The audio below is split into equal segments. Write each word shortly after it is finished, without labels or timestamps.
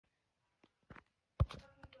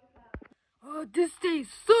Oh, this day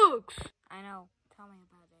sucks. I know. Tell me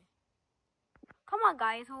about it. Come on,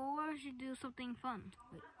 guys. We should do something fun.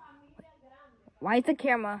 Wait. Why is the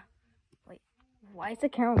camera? Wait. Why is the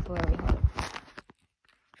camera blurry?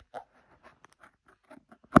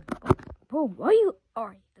 Bro, why are you?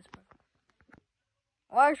 Alright, that's perfect.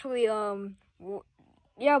 Well, actually,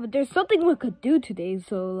 yeah, but there's something we could do today.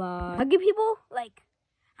 So, Huggy people, like,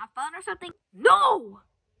 have fun or something? No,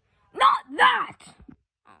 not that.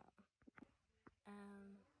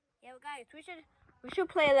 Yeah, guys, we should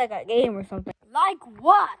play like a game or something. Like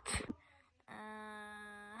what?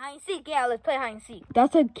 Hide and seek. Yeah, let's play hide and seek.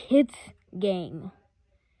 That's a kids game.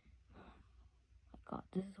 Oh my God,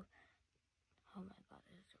 this is. Oh my God,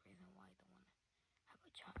 this is the reason why I don't want to have a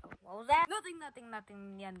child. What was that?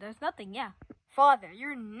 Nothing. Yeah, there's nothing. Yeah, Father,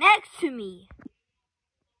 you're next to me.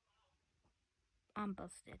 I'm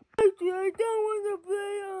busted. Actually, I don't want to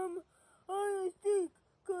play hide and seek.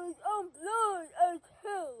 Cause I'm blind as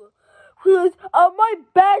hell. Cause my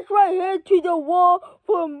back's right here to the wall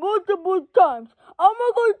for multiple times. I'm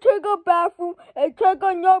gonna go take a bathroom and check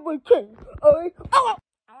on number 10. Alright? Oh!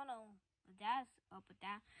 I don't know. That's up with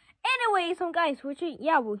that. Anyway, guys, we should,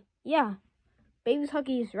 yeah. Baby's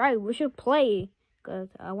Huggy is right. We should play. Cause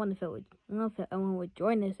I want to feel with, I want to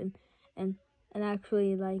join this and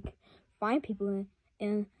actually like find people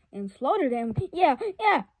and slaughter them. Yeah.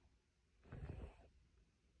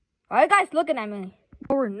 Why are you guys looking at me?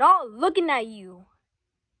 We're not looking at you.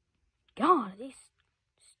 God, these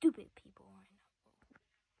stupid people.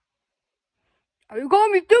 Are you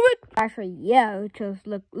calling me stupid? Actually, yeah, just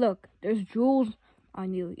look, there's jewels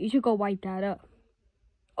on you. You should go wipe that up.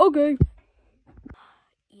 Okay.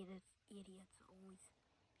 Idiots always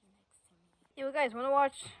be next to me. Hey, you guys wanna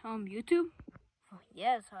watch YouTube? Oh,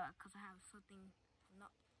 yes, cause I have something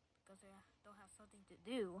to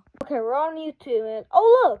do. Okay, we're on YouTube and oh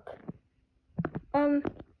look!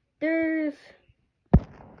 There's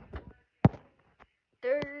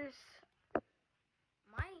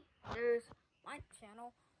my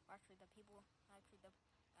channel, actually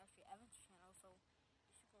Evan's channel, so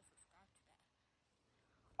you should go subscribe to that.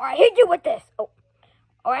 Or I hit you with this! Or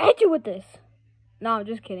I hit you with this! No, I'm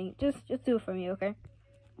just kidding. Just do it for me, okay?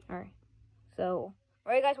 Alright. So,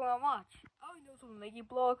 what do you guys want to watch? Oh, you know, some leggy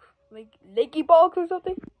blogs or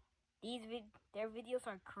something? Their videos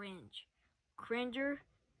are cringe. Cringer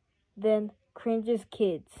than Cringe's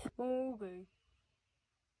kids. Okay.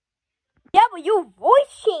 Yeah, but your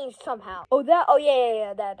voice changed somehow. Oh, that? Oh,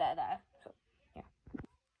 yeah, that. So, yeah.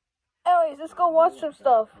 Anyways, let's go watch some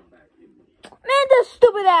stuff. Man, this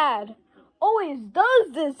stupid ad always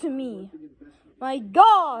does this to me. My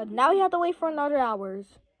God, now we have to wait for another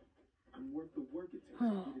hours.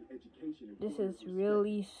 This is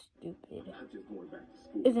really stupid.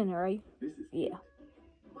 Isn't it, right? Yeah.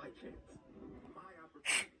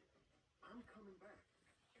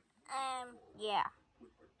 Yeah.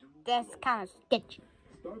 That's kind of sketchy.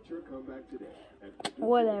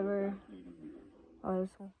 Whatever. Oh,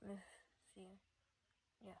 let's see.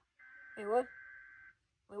 Yeah. Wait, what?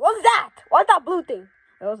 Wait, what's that? What's that blue thing?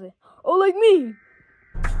 What was it? Oh, like me.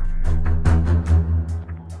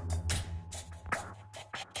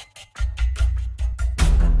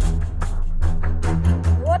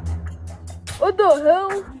 What the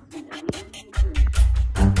hell?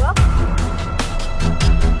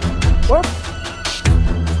 What?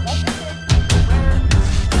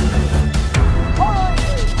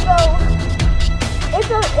 It's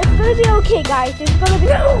gonna be okay, guys. It's gonna be.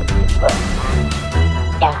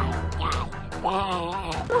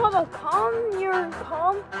 How to calm your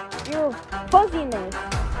fuzziness.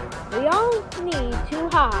 We all need to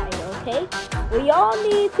hide, okay? We all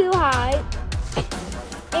need to hide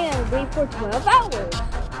and wait for 12 hours.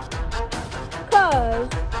 Cause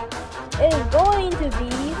it's going to be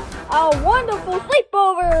a wonderful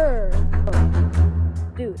sleepover.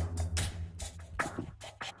 Dude.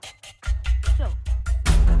 So,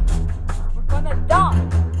 we're gonna die.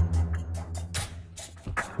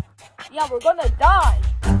 Yeah, we're gonna die.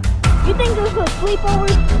 You think this is a sleepover?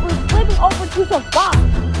 We're sleeping over to survive.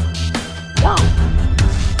 Yeah.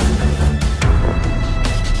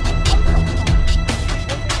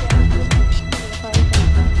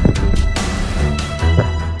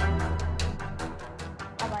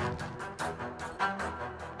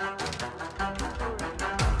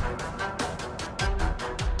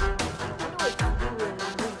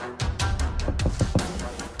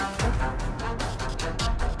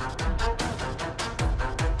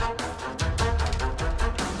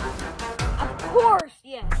 Of course,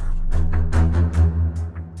 yes.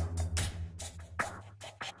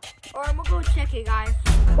 Or I'm gonna go check it, guys.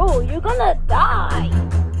 Oh, you're gonna die.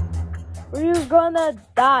 You're gonna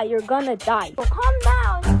die. You're gonna die. So calm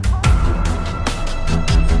down.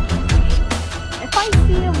 If I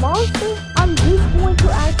see a monster, I'm just going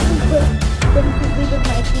to actually put them to sleep in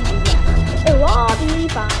my sleeping bag. It'll all be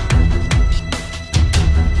fine.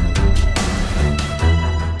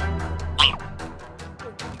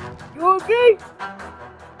 You okay?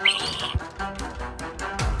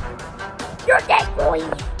 You're dead, boy.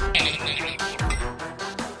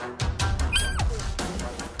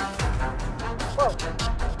 Whoa.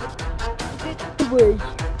 Wait.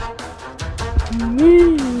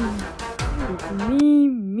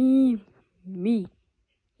 Me.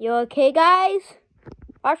 You okay, guys?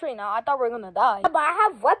 Actually, no. I thought we were gonna die. But I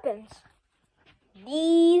have weapons.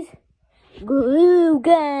 These glue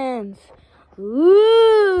guns.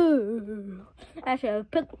 Ooh. Actually,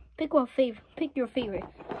 pick your favorite.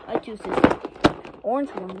 I choose this orange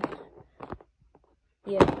one.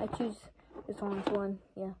 Yeah, I choose this orange one.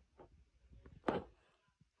 Yeah.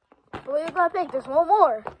 What are you gonna pick? There's one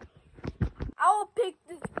more. I'll pick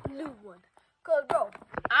this blue one. Cause bro,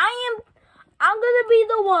 I'm gonna be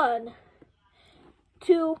the one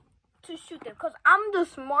to shoot them. Cause I'm the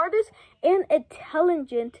smartest and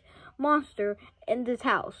intelligent monster in this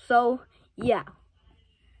house. So yeah.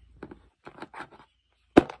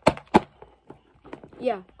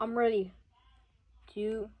 Yeah, I'm ready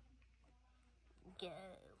to go. Yeah.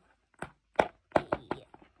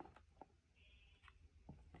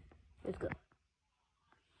 Let's go.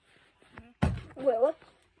 Wait, what?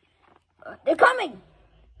 They're coming!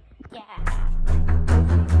 Yeah.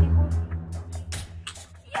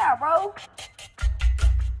 Yeah, bro.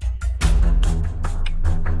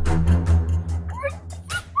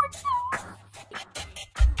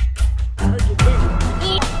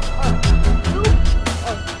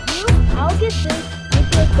 I'll get this. You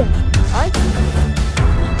get this. Alright?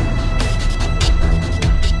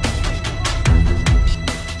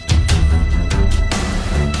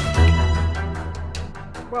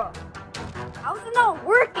 Bro, how's it not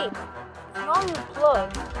working? It's not even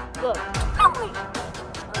plugged. Look.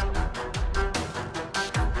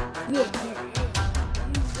 Yeah.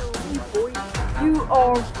 You know me, boy. You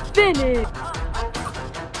are finished.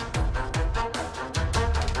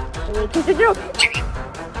 Wait, kiss the girl.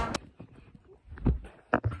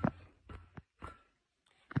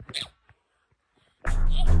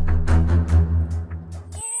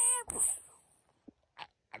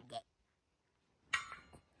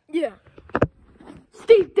 Yeah.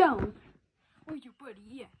 Stay down. Where's your buddy?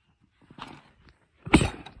 Yeah.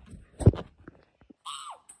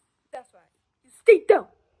 That's right. Stay down.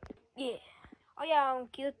 Yeah. Oh yeah.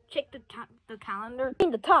 Can you check the calendar?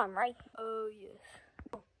 The time, right? Oh yes.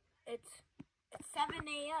 It's 7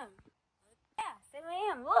 a.m. Yeah, 7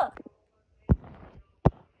 a.m. Look.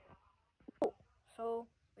 So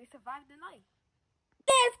we survived the night.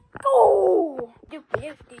 Let's go.